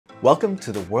Welcome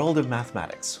to the world of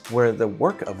mathematics, where the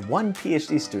work of one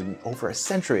PhD student over a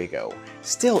century ago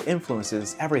still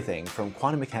influences everything from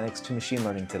quantum mechanics to machine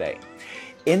learning today.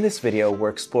 In this video, we're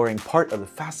exploring part of the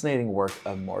fascinating work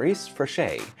of Maurice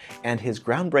Frechet and his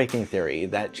groundbreaking theory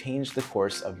that changed the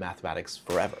course of mathematics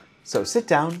forever. So sit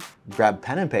down, grab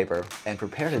pen and paper, and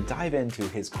prepare to dive into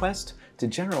his quest to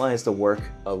generalize the work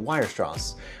of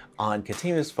Weierstrass on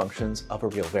continuous functions of a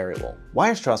real variable.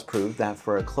 Weierstrass proved that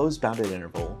for a closed bounded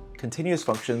interval, continuous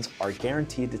functions are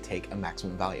guaranteed to take a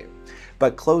maximum value.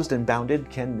 But closed and bounded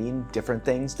can mean different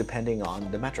things depending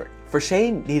on the metric.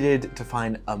 Frechet needed to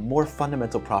find a more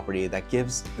fundamental property that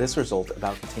gives this result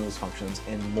about continuous functions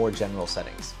in more general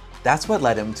settings. That's what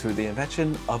led him to the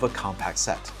invention of a compact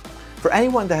set. For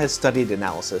anyone that has studied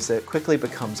analysis, it quickly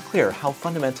becomes clear how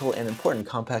fundamental and important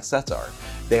compact sets are.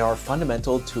 They are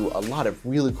fundamental to a lot of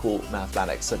really cool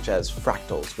mathematics, such as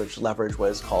fractals, which leverage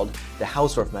what is called the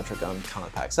Hausdorff metric on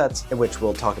compact sets, in which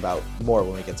we'll talk about more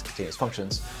when we get to continuous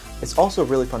functions. It's also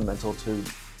really fundamental to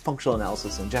functional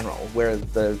analysis in general, where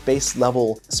the base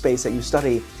level space that you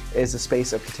study is the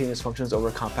space of continuous functions over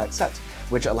a compact set,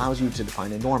 which allows you to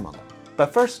define a norm on them.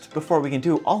 But first, before we can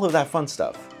do all of that fun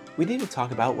stuff, we need to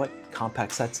talk about what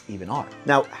compact sets even are.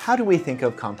 Now, how do we think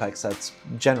of compact sets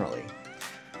generally?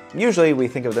 Usually we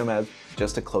think of them as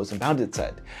just a closed and bounded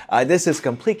set. This is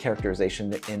complete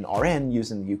characterization in Rn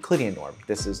using the Euclidean norm.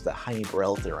 This is the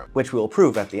Heine-Borel theorem, which we'll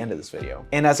prove at the end of this video.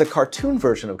 And as a cartoon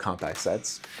version of compact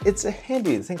sets, it's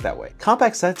handy to think that way.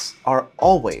 Compact sets are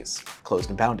always closed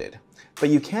and bounded, but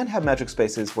you can have metric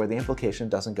spaces where the implication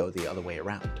doesn't go the other way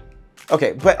around.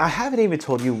 Okay, but I haven't even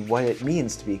told you what it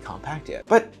means to be compact yet.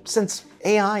 But since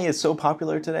AI is so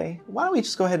popular today, why don't we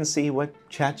just go ahead and see what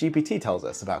ChatGPT tells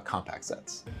us about compact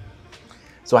sets?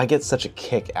 So I get such a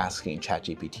kick asking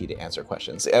ChatGPT to answer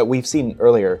questions. We've seen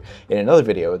earlier in another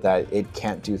video that it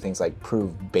can't do things like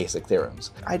prove basic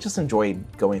theorems. I just enjoy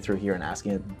going through here and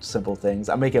asking it simple things.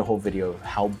 I'm making a whole video of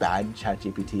how bad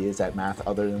ChatGPT is at math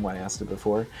other than what I asked it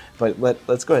before, but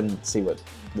let's go ahead and see what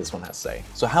this one has to say.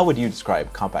 So how would you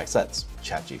describe compact sets,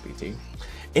 ChatGPT?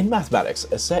 In mathematics,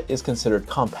 a set is considered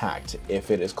compact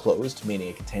if it is closed, meaning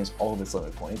it contains all of its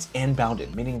limit points, and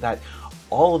bounded, meaning that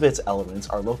all of its elements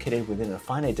are located within a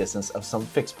finite distance of some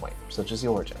fixed point, such as the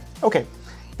origin. Okay,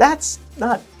 that's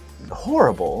not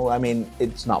horrible. I mean,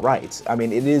 it's not right. I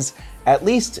mean, it is at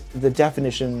least the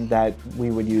definition that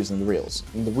we would use in the reals.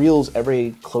 In the reals,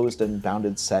 every closed and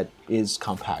bounded set is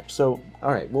compact. So,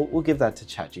 all right, we'll give that to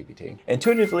ChatGPT.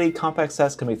 Intuitively, compact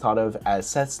sets can be thought of as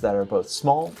sets that are both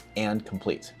small and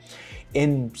complete.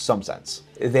 In some sense.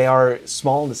 They are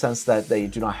small in the sense that they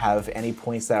do not have any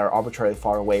points that are arbitrarily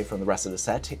far away from the rest of the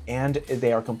set, and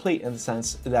they are complete in the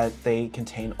sense that they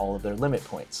contain all of their limit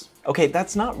points. Okay,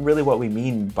 that's not really what we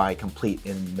mean by complete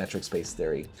in metric space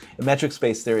theory. In metric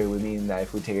space theory, we mean that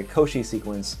if we take a Cauchy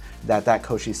sequence, that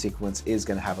Cauchy sequence is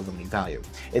going to have a limiting value.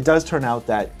 It does turn out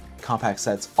that compact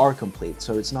sets are complete,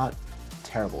 so it's not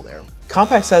terrible there.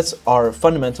 Compact sets are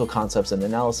fundamental concepts in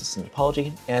analysis and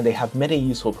topology, and they have many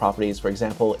useful properties. For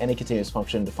example, any continuous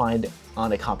function defined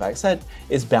on a compact set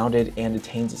is bounded and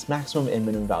attains its maximum and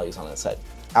minimum values on that set.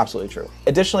 Absolutely true.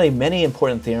 Additionally, many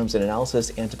important theorems in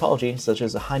analysis and topology, such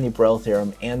as the Heine-Borel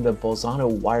theorem and the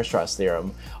Bolzano-Weierstrass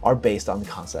theorem, are based on the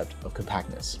concept of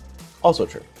compactness. Also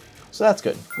true. So that's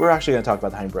good. We're actually going to talk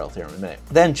about the Heine-Borel theorem in a minute.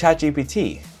 Then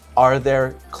ChatGPT. Are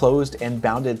there closed and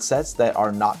bounded sets that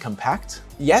are not compact?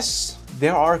 Yes,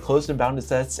 there are closed and bounded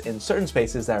sets in certain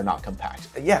spaces that are not compact.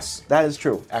 Yes, that is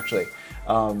true, actually.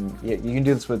 You can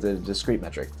do this with the discrete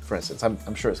metric, for instance.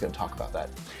 I'm sure it's going to talk about that.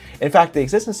 In fact, the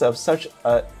existence of such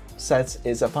sets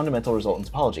is a fundamental result in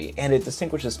topology, and it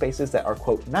distinguishes spaces that are,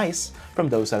 quote, nice from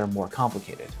those that are more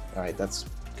complicated. All right, that's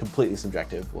completely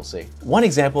subjective, we'll see. One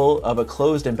example of a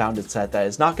closed and bounded set that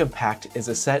is not compact is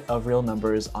a set of real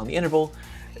numbers on the interval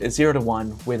 0 to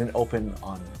 1 with an open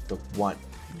on the 1.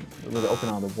 With an open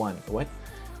on the 1. What?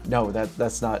 No,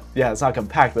 that's not, yeah, it's not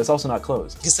compact, but it's also not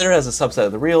closed. Consider it as a subset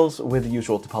of the reals with the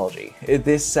usual topology.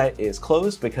 This set is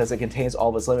closed because it contains all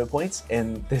of its limit points,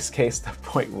 in this case, the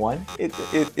point 1. It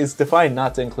is defined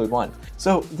not to include 1.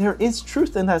 So there is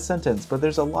truth in that sentence, but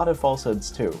there's a lot of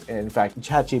falsehoods too. In fact,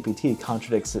 ChatGPT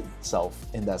contradicts itself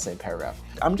in that same paragraph.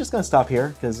 I'm just gonna stop here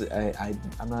because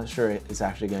I'm not sure it's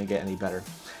actually gonna get any better.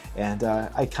 And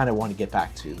I kind of want to get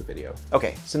back to the video.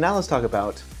 Okay, so now let's talk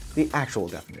about the actual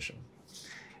definition.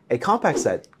 A compact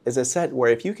set is a set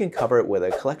where if you can cover it with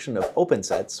a collection of open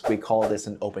sets, we call this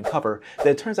an open cover, then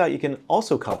it turns out you can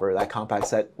also cover that compact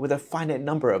set with a finite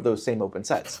number of those same open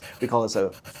sets. We call this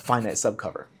a finite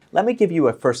subcover. Let me give you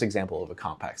a first example of a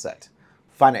compact set.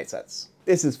 Finite sets.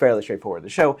 This is fairly straightforward to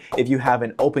show. If you have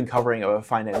an open covering of a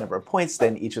finite number of points,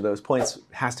 then each of those points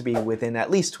has to be within at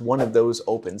least one of those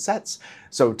open sets.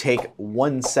 So take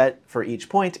one set for each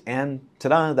point, and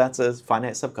ta-da, that's a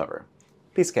finite subcover.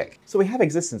 Piece of cake. So we have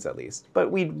existence at least,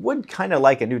 but we would kind of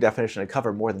like a new definition to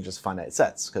cover more than just finite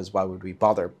sets, because why would we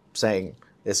bother saying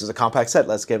this is a compact set?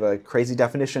 Let's give a crazy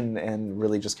definition and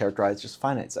really just characterize just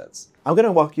finite sets. I'm going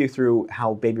to walk you through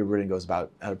how Baby Rudin goes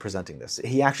about presenting this.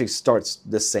 He actually starts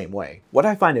this same way. What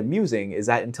I find amusing is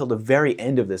that until the very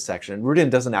end of this section, Rudin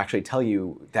doesn't actually tell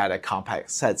you that a compact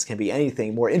set can be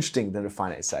anything more interesting than a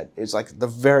finite set. It's like the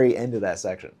very end of that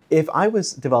section. If I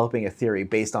was developing a theory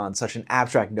based on such an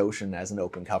abstract notion as an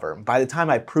open cover, by the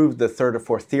time I proved the third or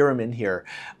fourth theorem in here,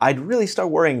 I'd really start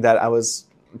worrying that I was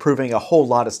proving a whole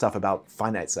lot of stuff about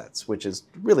finite sets, which is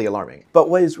really alarming. But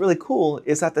what is really cool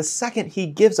is that the second he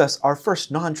gives us our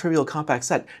first non-trivial compact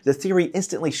set, the theory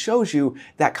instantly shows you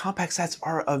that compact sets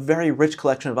are a very rich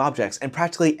collection of objects, and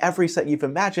practically every set you've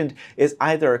imagined is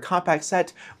either a compact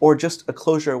set or just a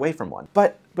closure away from one.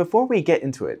 But before we get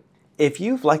into it, if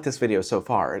you've liked this video so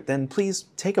far, then please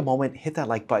take a moment, hit that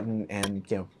like button, and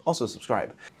also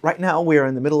subscribe. Right now, we are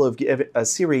in the middle of a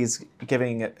series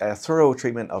giving a thorough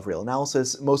treatment of real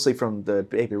analysis, mostly from the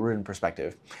Baby Rudin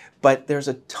perspective. But there's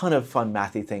a ton of fun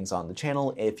mathy things on the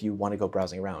channel if you want to go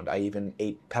browsing around. I even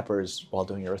ate peppers while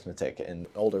doing arithmetic in an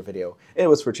older video. It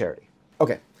was for charity.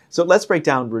 Okay. So let's break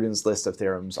down Rudin's list of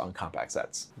theorems on compact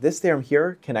sets. This theorem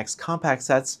here connects compact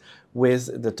sets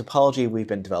with the topology we've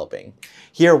been developing.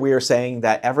 Here we are saying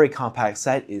that every compact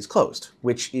set is closed,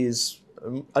 which is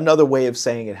another way of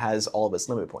saying it has all of its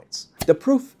limit points. The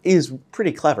proof is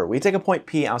pretty clever. We take a point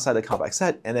P outside the compact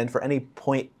set, and then for any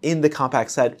point in the compact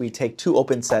set, we take two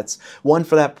open sets, one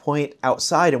for that point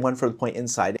outside and one for the point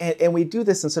inside. And we do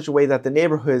this in such a way that the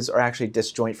neighborhoods are actually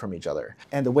disjoint from each other.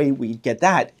 And the way we get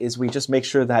that is we just make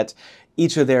sure that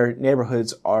each of their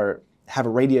neighborhoods have a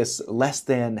radius less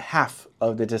than half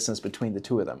of the distance between the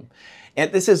two of them.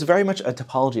 And this is very much a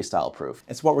topology style proof.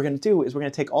 And so what we're going to do is we're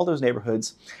going to take all those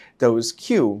neighborhoods, those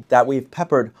Q that we've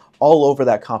peppered all over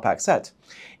that compact set.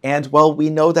 And well, we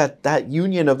know that that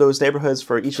union of those neighborhoods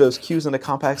for each of those Qs in the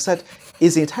compact set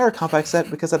is the entire compact set,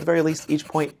 because at the very least, each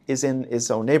point is in its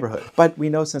own neighborhood. But we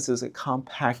know since it's a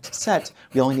compact set,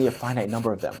 we only need a finite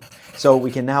number of them. So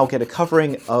we can now get a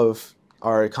covering of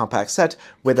our compact set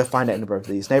with a finite number of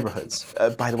these neighborhoods.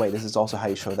 By the way, this is also how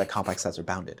you show that compact sets are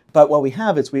bounded. But what we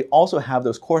have is we also have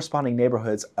those corresponding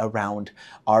neighborhoods around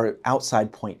our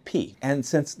outside point P. And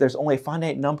since there's only a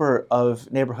finite number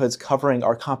of neighborhoods covering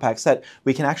our compact set,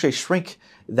 we can actually shrink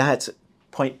that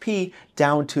point P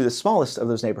down to the smallest of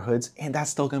those neighborhoods, and that's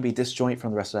still going to be disjoint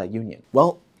from the rest of that union.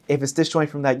 Well, if it's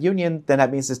disjoint from that union, then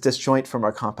that means it's disjoint from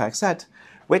our compact set,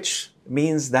 which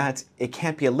means that it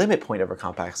can't be a limit point of our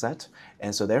compact set,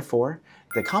 and so therefore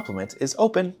the complement is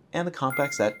open and the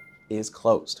compact set is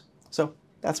closed. So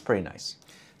that's pretty nice.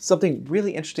 Something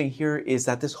really interesting here is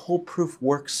that this whole proof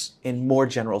works in more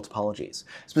general topologies,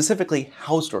 specifically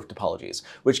Hausdorff topologies,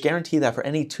 which guarantee that for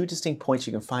any two distinct points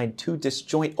you can find two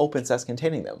disjoint open sets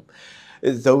containing them.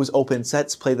 Those open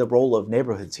sets play the role of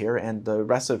neighborhoods here, and the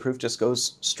rest of the proof just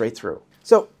goes straight through.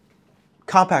 So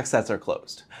compact sets are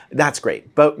closed. That's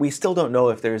great, but we still don't know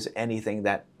if there's anything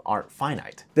that aren't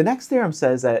finite. The next theorem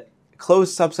says that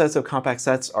closed subsets of compact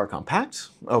sets are compact.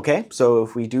 Okay, so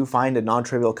if we do find a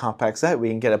non-trivial compact set, we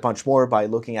can get a bunch more by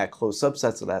looking at closed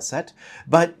subsets of that set.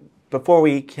 But before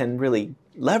we can really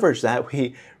leverage that,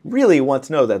 we really want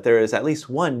to know that there is at least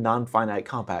one non-finite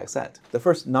compact set. The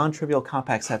first non-trivial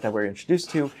compact set that we're introduced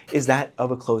to is that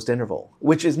of a closed interval,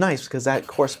 which is nice because that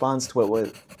corresponds to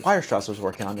what Weierstrass was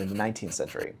working on in the 19th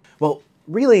century. Well,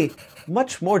 really,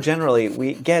 much more generally,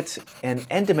 we get an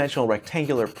n-dimensional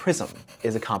rectangular prism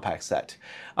is a compact set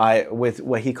with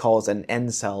what he calls an n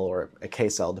cell or a k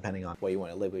cell, depending on what you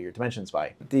want to label your dimensions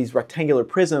by. These rectangular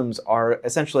prisms are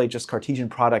essentially just Cartesian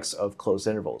products of closed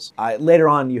intervals. Later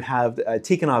on, you have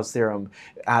Tikhonov's theorem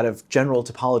out of general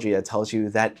topology that tells you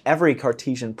that every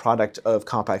Cartesian product of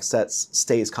compact sets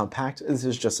stays compact. This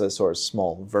is just a sort of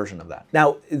small version of that.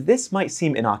 Now, this might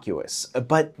seem innocuous,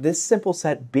 but this simple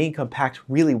set being compact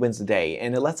really wins the day,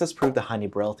 and it lets us prove the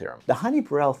Heine-Borel theorem. The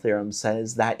Heine-Borel theorem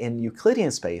says that in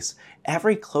Euclidean space,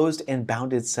 every closed and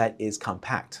bounded set is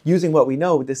compact. Using what we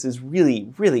know, this is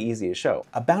really, really easy to show.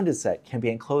 A bounded set can be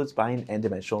enclosed by an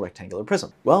n-dimensional rectangular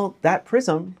prism. Well, that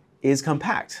prism is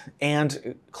compact,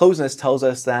 and closeness tells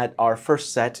us that our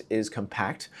first set is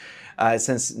compact,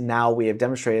 since now we have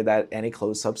demonstrated that any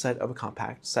closed subset of a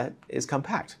compact set is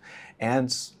compact.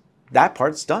 And that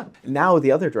part's done. Now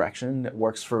the other direction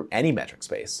works for any metric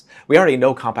space. We already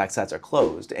know compact sets are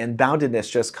closed, and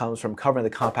boundedness just comes from covering the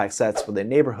compact sets with a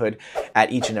neighborhood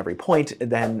at each and every point.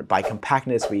 And then by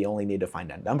compactness, we only need to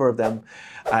find a number of them.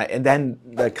 And then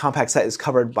the compact set is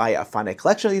covered by a finite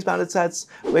collection of these bounded sets,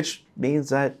 which means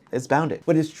that it's bounded.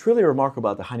 What is truly remarkable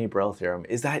about the Heine-Borel theorem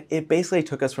is that it basically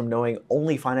took us from knowing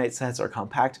only finite sets are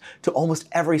compact to almost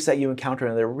every set you encounter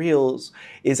in the reals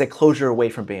is a closure away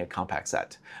from being a compact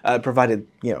set, provided,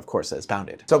 of course, that it's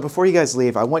bounded. So before you guys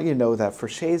leave, I want you to know that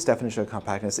Frechet's definition of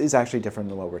compactness is actually different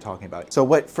than what we're talking about. So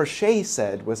what Frechet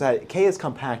said was that K is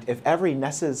compact if every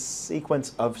nested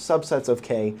sequence of subsets of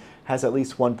K has at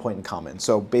least one point in common.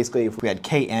 So basically, if we had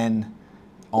Kn,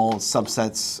 all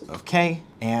subsets of K,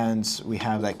 and we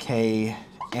have that Kn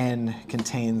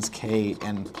contains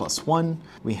Kn plus 1.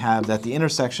 We have that the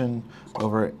intersection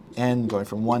over n going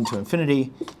from 1 to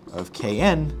infinity of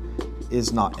Kn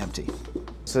is not empty.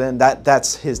 So then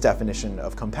that's his definition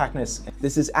of compactness.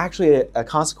 This is actually a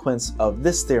consequence of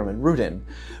this theorem in Rudin,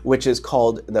 which is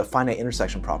called the finite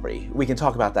intersection property. We can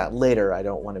talk about that later. I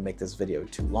don't want to make this video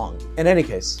too long. In any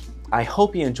case, I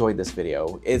hope you enjoyed this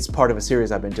video. It's part of a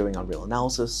series I've been doing on real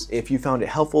analysis. If you found it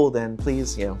helpful, then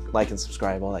please, like and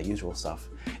subscribe, all that usual stuff.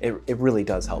 It really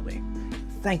does help me.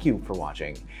 Thank you for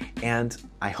watching, and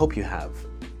I hope you have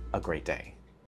a great day.